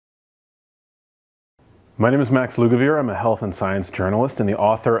My name is Max Lugavere. I'm a health and science journalist and the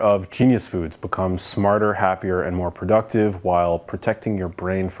author of Genius Foods: Become Smarter, Happier, and More Productive While Protecting Your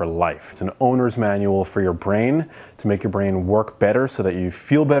Brain for Life. It's an owner's manual for your brain to make your brain work better so that you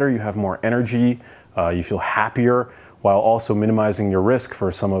feel better, you have more energy, you feel happier, while also minimizing your risk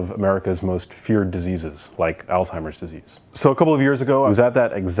for some of America's most feared diseases, like Alzheimer's disease. So a couple of years ago, it was at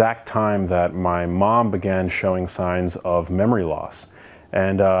that exact time that my mom began showing signs of memory loss.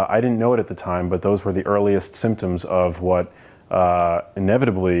 And I didn't know it at the time, but those were the earliest symptoms of what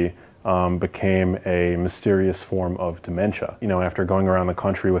inevitably became a mysterious form of dementia. You know, after going around the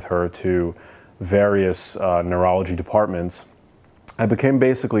country with her to various neurology departments, I became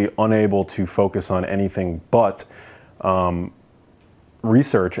basically unable to focus on anything but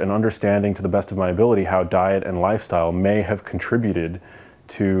research and understanding to the best of my ability how diet and lifestyle may have contributed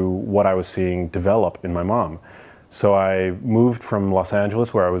to what I was seeing develop in my mom. So I moved from Los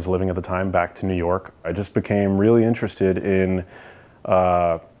Angeles, where I was living at the time, back to New York. I just became really interested in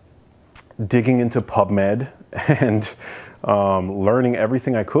digging into PubMed and learning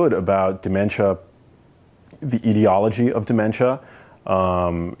everything I could about dementia, the etiology of dementia,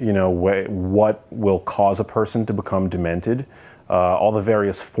 you know, what will cause a person to become demented, all the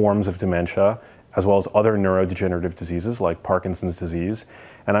various forms of dementia, as well as other neurodegenerative diseases like Parkinson's disease.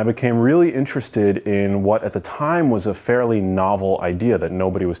 And I became really interested in what at the time was a fairly novel idea that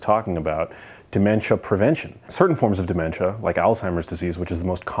nobody was talking about: dementia prevention. Certain forms of dementia, like Alzheimer's disease, which is the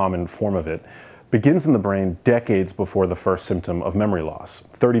most common form of it, begins in the brain decades before the first symptom of memory loss.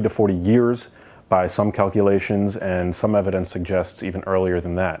 30 to 40 years by some calculations, and some evidence suggests even earlier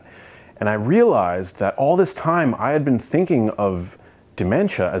than that. And I realized that all this time I had been thinking of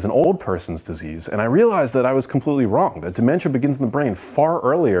dementia as an old person's disease, and I realized that I was completely wrong, that dementia begins in the brain far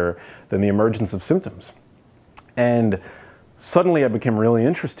earlier than the emergence of symptoms. And suddenly I became really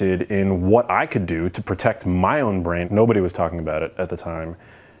interested in what I could do to protect my own brain. Nobody was talking about it at the time.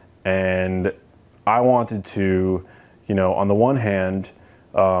 And I wanted to, you know, on the one hand,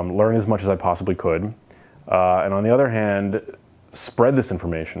 learn as much as I possibly could, and on the other hand, spread this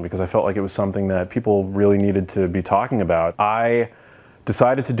information because I felt like it was something that people really needed to be talking about. I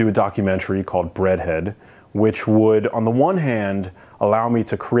decided to do a documentary called Breadhead, which would, on the one hand, allow me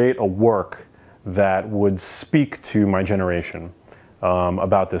to create a work that would speak to my generation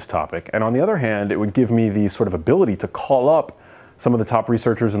about this topic. And on the other hand, it would give me the sort of ability to call up some of the top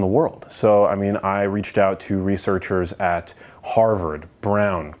researchers in the world. So, I mean, I reached out to researchers at Harvard,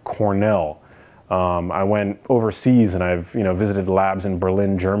 Brown, Cornell. I went overseas and I've, you know, visited labs in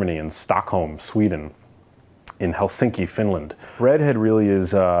Berlin, Germany, and Stockholm, Sweden, in Helsinki, Finland. Breadhead really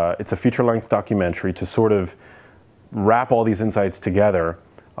is, it's a feature-length documentary to sort of wrap all these insights together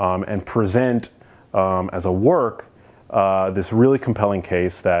and present as a work this really compelling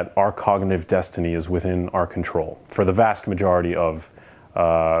case that our cognitive destiny is within our control for the vast majority of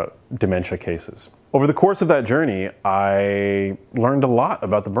dementia cases. Over the course of that journey, I learned a lot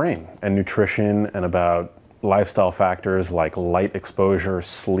about the brain and nutrition and about lifestyle factors like light exposure,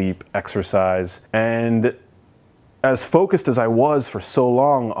 sleep, exercise. And as focused as I was for so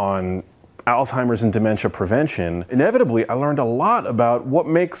long on Alzheimer's and dementia prevention, inevitably I learned a lot about what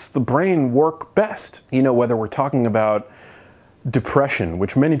makes the brain work best. You know, whether we're talking about depression,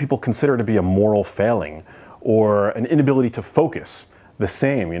 which many people consider to be a moral failing, or an inability to focus, the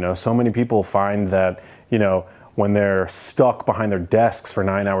same. You know, so many people find that, you know, when they're stuck behind their desks for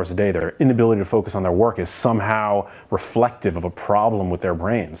 9 hours a day, their inability to focus on their work is somehow reflective of a problem with their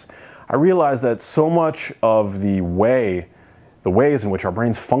brains. I realized that so much of the ways in which our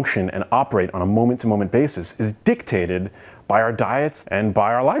brains function and operate on a moment-to-moment basis is dictated by our diets and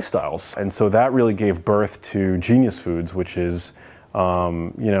by our lifestyles. And so that really gave birth to Genius Foods, which is,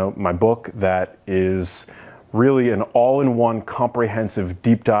 you know, my book that is really an all-in-one comprehensive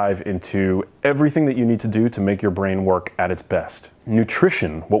deep dive into everything that you need to do to make your brain work at its best.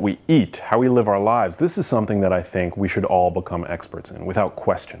 Nutrition, what we eat, how we live our lives, this is something that I think we should all become experts in, without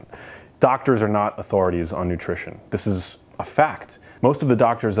question. Doctors are not authorities on nutrition. This is a fact. Most of the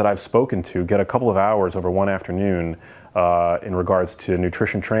doctors that I've spoken to get a couple of hours over one afternoon in regards to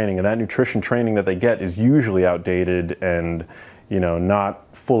nutrition training, and that nutrition training that they get is usually outdated and, you know, not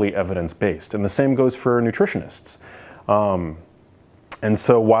fully evidence-based. And the same goes for nutritionists. And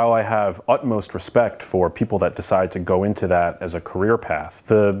so while I have utmost respect for people that decide to go into that as a career path,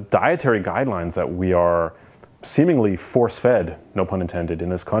 the dietary guidelines that we are seemingly force-fed, no pun intended, in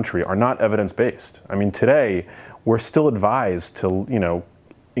this country are not evidence-based. I mean, today, we're still advised to, you know,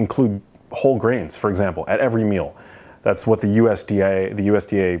 include whole grains, for example, at every meal. That's what the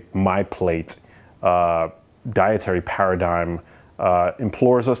USDA My Plate dietary paradigm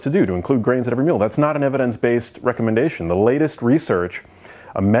implores us to do, to include grains at every meal. That's not an evidence-based recommendation. The latest research,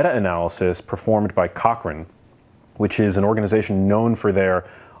 a meta-analysis performed by Cochrane, which is an organization known for their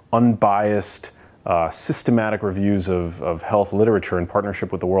unbiased, systematic reviews of health literature in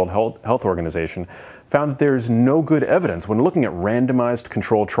partnership with the World Health Organization, found that there's no good evidence when looking at randomized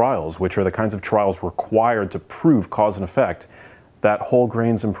controlled trials, which are the kinds of trials required to prove cause and effect, that whole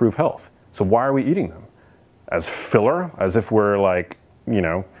grains improve health. So why are we eating them? As filler? As if we're like,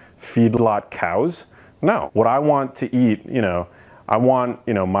 feedlot cows? No. What I want to eat, I want,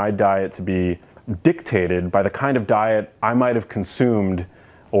 my diet to be dictated by the kind of diet I might have consumed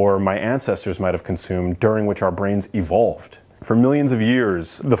or my ancestors might have consumed during which our brains evolved. For millions of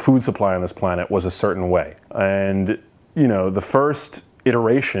years, the food supply on this planet was a certain way. And, the first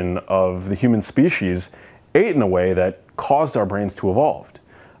iteration of the human species ate in a way that caused our brains to evolve.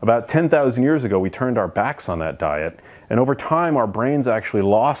 About 10,000 years ago, we turned our backs on that diet, and over time, our brains actually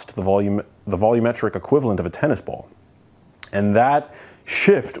lost the volumetric equivalent of a tennis ball. And that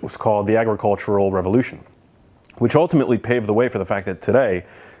shift was called the agricultural revolution, which ultimately paved the way for the fact that today,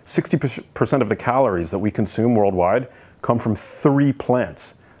 60% of the calories that we consume worldwide come from 3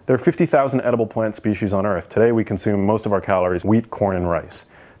 plants. There are 50,000 edible plant species on Earth. Today we consume most of our calories wheat, corn, and rice.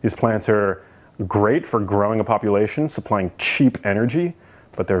 These plants are great for growing a population, supplying cheap energy,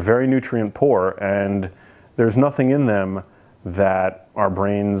 but they're very nutrient poor, and there's nothing in them that our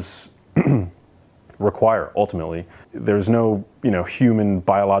brains require, ultimately. There's no, human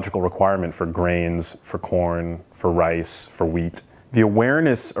biological requirement for grains, for corn, for rice, for wheat. The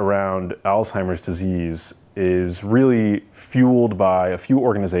awareness around Alzheimer's disease is really fueled by a few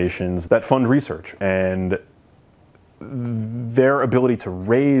organizations that fund research, and their ability to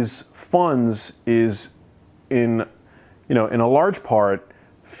raise funds is in a large part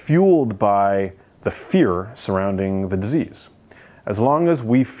fueled by the fear surrounding the disease. As long as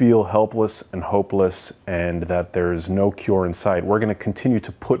we feel helpless and hopeless and that there's no cure in sight, we're going to continue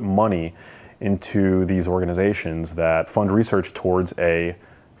to put money into these organizations that fund research towards a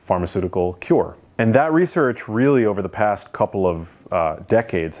pharmaceutical cure. And that research really over the past couple of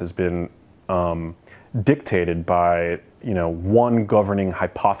decades has been dictated by one governing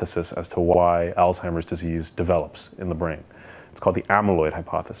hypothesis as to why Alzheimer's disease develops in the brain. It's called the amyloid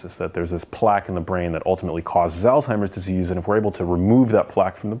hypothesis, that there's this plaque in the brain that ultimately causes Alzheimer's disease, and if we're able to remove that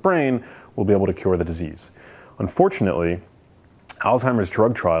plaque from the brain, we'll be able to cure the disease. Unfortunately, Alzheimer's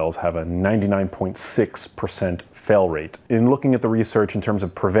drug trials have a 99.6% fail rate. In looking at the research in terms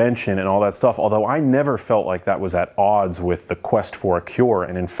of prevention and all that stuff, although I never felt like that was at odds with the quest for a cure,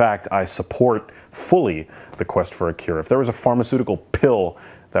 and in fact, I support fully the quest for a cure. If there was a pharmaceutical pill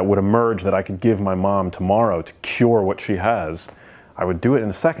that would emerge that I could give my mom tomorrow to cure what she has, I would do it in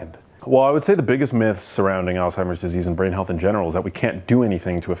a second. Well, I would say the biggest myth surrounding Alzheimer's disease and brain health in general is that we can't do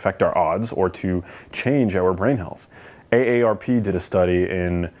anything to affect our odds or to change our brain health. AARP did a study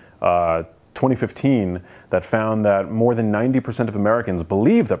in 2015 that found that more than 90% of Americans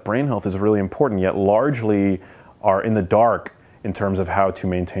believe that brain health is really important, yet largely are in the dark in terms of how to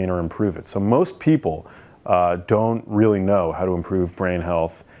maintain or improve it. So most people don't really know how to improve brain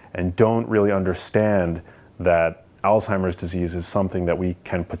health and don't really understand that Alzheimer's disease is something that we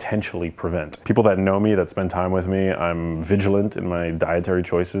can potentially prevent. People that know me, that spend time with me, I'm vigilant in my dietary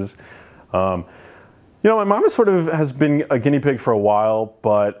choices. My mom has been a guinea pig for a while,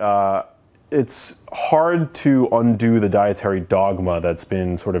 but it's hard to undo the dietary dogma that's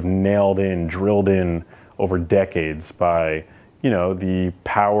been sort of nailed in, drilled in over decades by the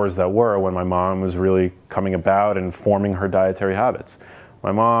powers that were when my mom was really coming about and forming her dietary habits.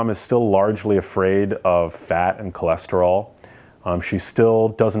 My mom is still largely afraid of fat and cholesterol. She still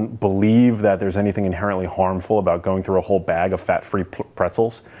doesn't believe that there's anything inherently harmful about going through a whole bag of fat-free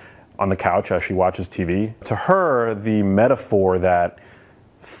pretzels on the couch as she watches TV. To her, the metaphor that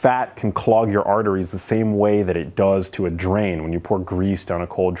fat can clog your arteries the same way that it does to a drain when you pour grease down a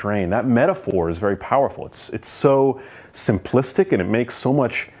cold drain, that metaphor is very powerful. It's so simplistic and it makes so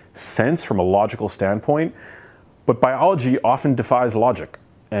much sense from a logical standpoint, but biology often defies logic.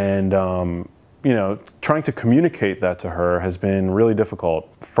 And trying to communicate that to her has been really difficult.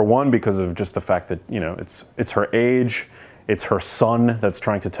 For one, because of just the fact that it's her age, it's her son that's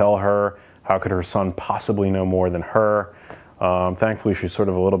trying to tell her. How could her son possibly know more than her? Thankfully, she's sort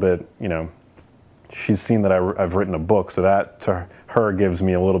of a little bit, she's seen that I've written a book, so that to her gives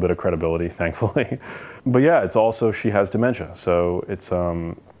me a little bit of credibility, thankfully. But yeah, it's also, she has dementia, so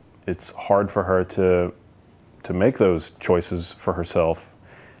it's hard for her to make those choices for herself.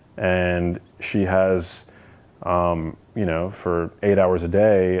 And she has, for 8 hours a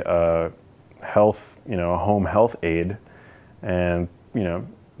day, a home health aide And, you know,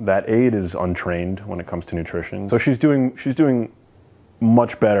 that aide is untrained when it comes to nutrition. So she's doing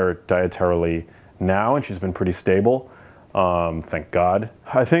much better dietarily now, and she's been pretty stable. Thank God.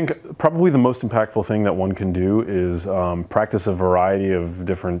 I think probably the most impactful thing that one can do is practice a variety of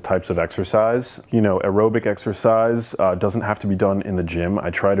different types of exercise. You know, aerobic exercise doesn't have to be done in the gym. I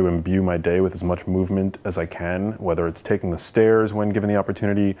try to imbue my day with as much movement as I can, whether it's taking the stairs when given the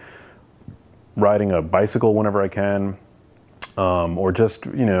opportunity, riding a bicycle whenever I can, or just,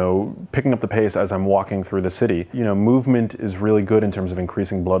 you know, picking up the pace as I'm walking through the city. You know, movement is really good in terms of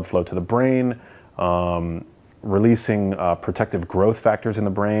increasing blood flow to the brain, releasing protective growth factors in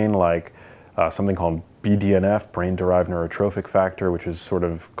the brain, like something called BDNF, brain-derived neurotrophic factor, which is sort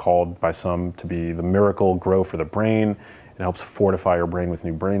of called by some to be the miracle grow for the brain. It helps fortify your brain with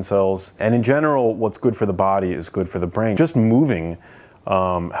new brain cells. And in general, what's good for the body is good for the brain. Just moving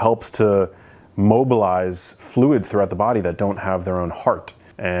helps to mobilize fluids throughout the body that don't have their own heart.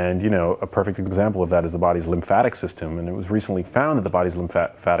 And, you know, a perfect example of that is the body's lymphatic system. And it was recently found that the body's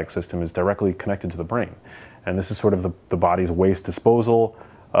lymphatic system is directly connected to the brain. And this is sort of the body's waste disposal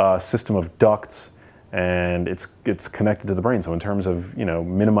system of ducts, and it's connected to the brain. So in terms of, you know,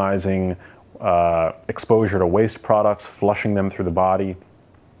 minimizing exposure to waste products, flushing them through the body,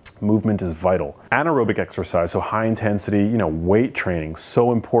 movement is vital. Anaerobic exercise, so high intensity, you know, weight training,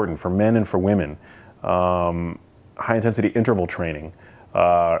 so important for men and for women. High intensity interval training,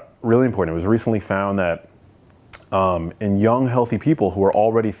 really important. It was recently found that in young, healthy people who are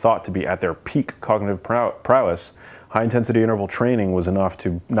already thought to be at their peak cognitive prowess, high-intensity interval training was enough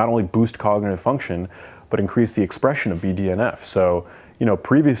to not only boost cognitive function, but increase the expression of BDNF. So, you know,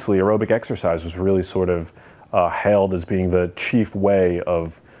 previously aerobic exercise was really sort of hailed as being the chief way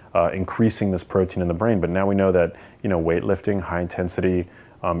of increasing this protein in the brain. But now we know that, you know, weightlifting, high-intensity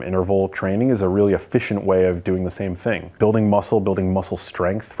interval training is a really efficient way of doing the same thing. Building muscle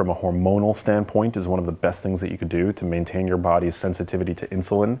strength from a hormonal standpoint is one of the best things that you could do to maintain your body's sensitivity to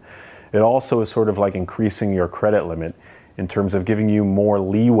insulin. It also is sort of like increasing your credit limit in terms of giving you more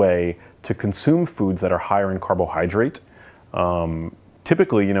leeway to consume foods that are higher in carbohydrate.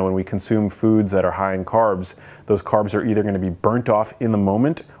 Typically, you know, when we consume foods that are high in carbs, those carbs are either going to be burnt off in the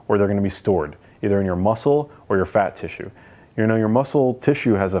moment or they're going to be stored, either in your muscle or your fat tissue. You know, your muscle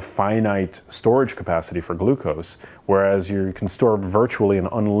tissue has a finite storage capacity for glucose, whereas you can store virtually an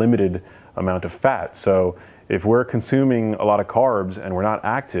unlimited amount of fat. So if we're consuming a lot of carbs and we're not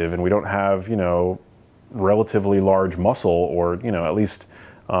active and we don't have, you know, relatively large muscle, or, you know, at least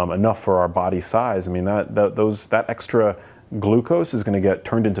enough for our body size, I mean, that extra glucose is going to get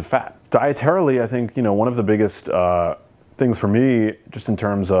turned into fat. Dietarily, I think, you know, one of the biggest things for me, just in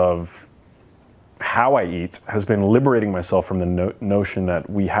terms of how I eat, has been liberating myself from the notion that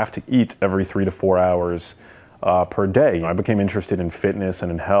we have to eat every 3 to 4 hours per day. I became interested in fitness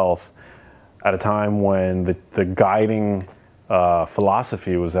and in health at a time when the guiding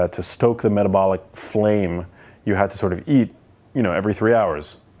philosophy was that to stoke the metabolic flame, you had to sort of eat, you know, every 3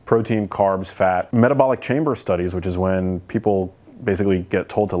 hours. Protein, carbs, fat. Metabolic chamber studies, which is when people basically get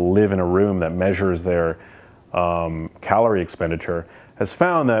told to live in a room that measures their calorie expenditure, has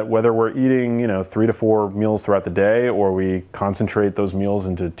found that whether we're eating, you know, 3 to 4 meals throughout the day, or we concentrate those meals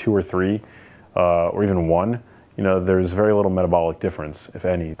into 2 or 3, or even 1, you know, there's very little metabolic difference, if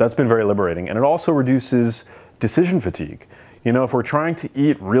any. That's been very liberating. And it also reduces decision fatigue. You know, if we're trying to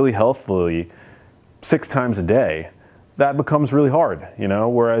eat really healthily 6 times a day, that becomes really hard, you know,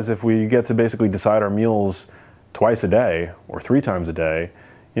 whereas if we get to basically decide our meals twice a day or 3 times a day,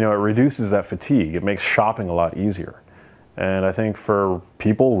 you know, it reduces that fatigue. It makes shopping a lot easier. And I think for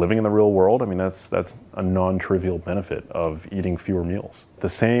people living in the real world, I mean, that's a non-trivial benefit of eating fewer meals. The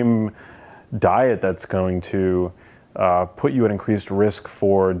same diet that's going to put you at increased risk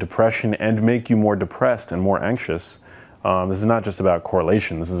for depression and make you more depressed and more anxious. This is not just about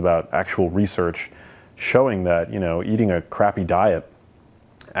correlation. This is about actual research showing that, you know, eating a crappy diet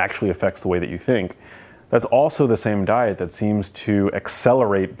actually affects the way that you think. That's also the same diet that seems to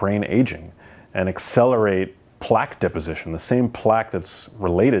accelerate brain aging and accelerate plaque deposition, the same plaque that's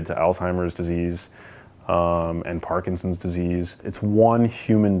related to Alzheimer's disease and Parkinson's disease. It's one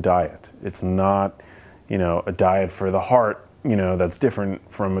human diet. It's not, you know, a diet for the heart, you know, that's different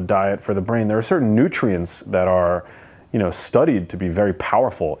from a diet for the brain. There are certain nutrients that are, you know, studied to be very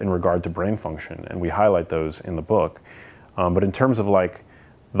powerful in regard to brain function, and we highlight those in the book. But in terms of like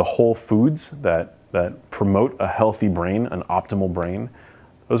the whole foods that promote a healthy brain, an optimal brain,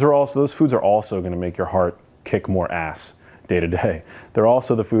 those foods are also going to make your heart kick more ass day to day. They're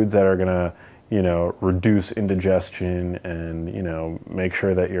also the foods that are going to, you know, reduce indigestion and, you know, make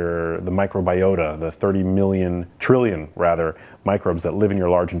sure that the microbiota, the 30 million, trillion rather, microbes that live in your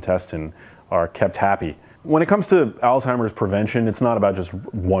large intestine are kept happy. When it comes to Alzheimer's prevention, it's not about just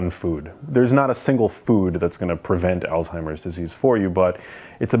one food. There's not a single food that's going to prevent Alzheimer's disease for you, but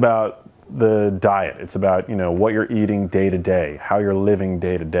it's about the diet. It's about, you know, what you're eating day to day, how you're living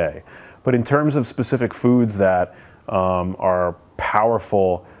day to day. But in terms of specific foods that are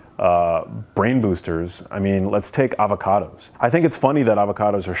powerful brain boosters, I mean, let's take avocados. I think it's funny that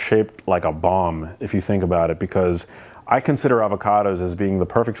avocados are shaped like a bomb, if you think about it, because I consider avocados as being the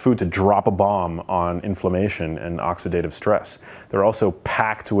perfect food to drop a bomb on inflammation and oxidative stress. They're also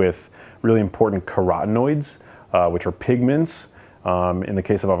packed with really important carotenoids, which are pigments. In the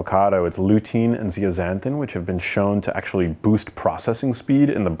case of avocado, it's lutein and zeaxanthin, which have been shown to actually boost processing speed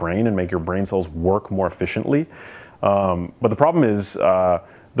in the brain and make your brain cells work more efficiently. But the problem is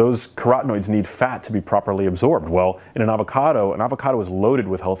those carotenoids need fat to be properly absorbed. Well, in an avocado is loaded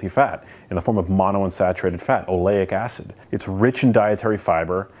with healthy fat in the form of monounsaturated fat, oleic acid. It's rich in dietary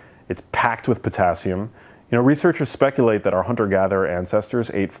fiber. It's packed with potassium. You know, researchers speculate that our hunter-gatherer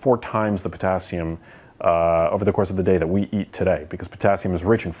ancestors ate 4 times the potassium over the course of the day that we eat today, because potassium is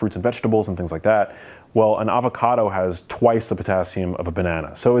rich in fruits and vegetables and things like that. Well, an avocado has twice the potassium of a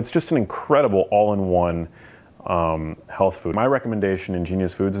banana. So it's just an incredible all-in-one health food. My recommendation in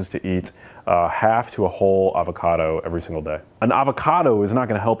Genius Foods is to eat half to a whole avocado every single day. An avocado is not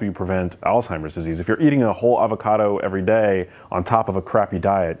going to help you prevent Alzheimer's disease. If you're eating a whole avocado every day on top of a crappy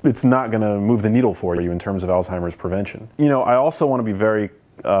diet, it's not going to move the needle for you in terms of Alzheimer's prevention. You know, I also want to be very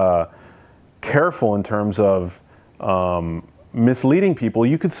careful in terms of misleading people.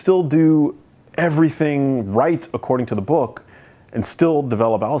 You could still do everything right according to the book and still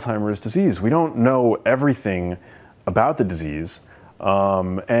develop Alzheimer's disease. We don't know everything about the disease.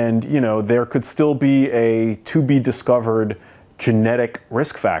 And, you know, there could still be a to-be-discovered genetic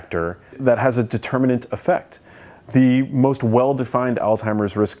risk factor that has a determinant effect. The most well-defined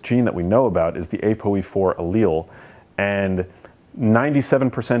Alzheimer's risk gene that we know about is the ApoE4 allele. And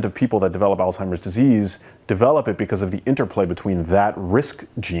 97% of people that develop Alzheimer's disease develop it because of the interplay between that risk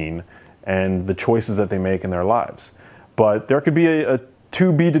gene and the choices that they make in their lives. But there could be a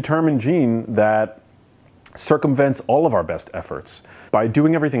to-be-determined gene that circumvents all of our best efforts. By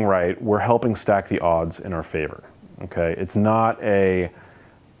doing everything right, we're helping stack the odds in our favor. Okay, it's not a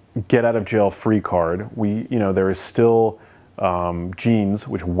get-out-of-jail-free card. There is still genes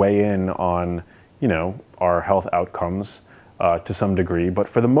which weigh in on, our health outcomes to some degree, but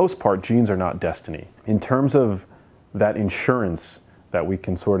for the most part, genes are not destiny. In terms of that insurance that we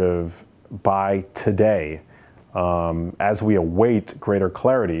can sort of buy today, as we await greater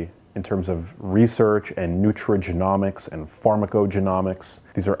clarity in terms of research and nutrigenomics and pharmacogenomics,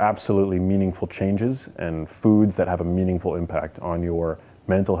 these are absolutely meaningful changes and foods that have a meaningful impact on your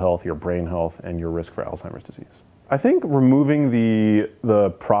mental health, your brain health, and your risk for Alzheimer's disease. I think removing the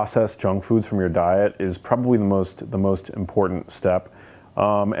processed junk foods from your diet is probably the most important step.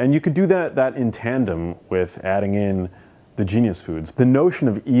 And you could do that in tandem with adding in the Genius Foods. The notion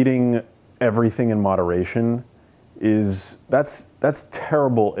of eating everything in moderation that's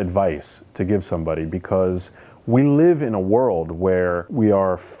terrible advice to give somebody, because we live in a world where we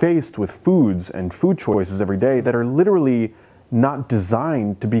are faced with foods and food choices every day that are literally not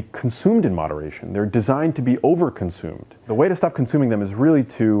designed to be consumed in moderation. They're designed to be overconsumed. The way to stop consuming them is really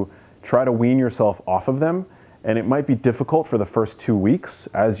to try to wean yourself off of them, and it might be difficult for the first 2 weeks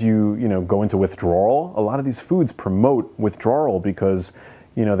as you go into withdrawal. A lot of these foods promote withdrawal because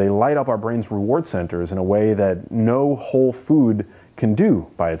they light up our brain's reward centers in a way that no whole food can do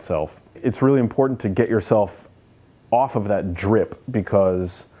by itself. It's really important to get yourself off of that drip,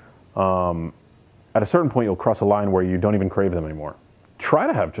 because at a certain point you'll cross a line where you don't even crave them anymore. Try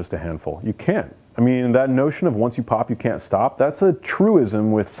to have just a handful. You can't. I mean, that notion of once you pop, you can't stop, that's a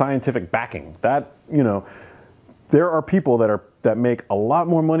truism with scientific backing. That, there are people that make a lot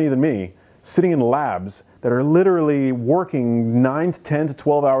more money than me sitting in labs that are literally working 9 to 10 to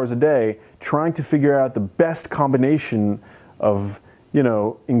 12 hours a day trying to figure out the best combination of,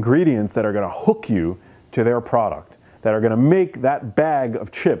 ingredients that are going to hook you to their product, that are going to make that bag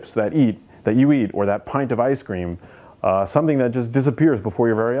of chips that you eat, or that pint of ice cream, something that just disappears before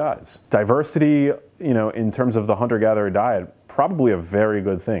your very eyes. Diversity, in terms of the hunter-gatherer diet, probably a very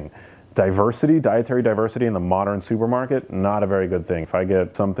good thing. Dietary diversity in the modern supermarket, not a very good thing. If I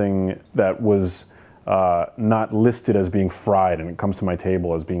get something that was not listed as being fried and it comes to my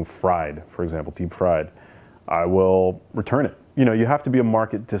table as being fried, for example, deep fried, I will return it. You have to be a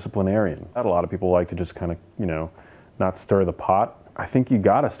market disciplinarian. A lot of people like to just kind of, not stir the pot. I think you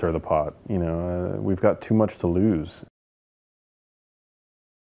got to stir the pot. You know, we've got too much to lose,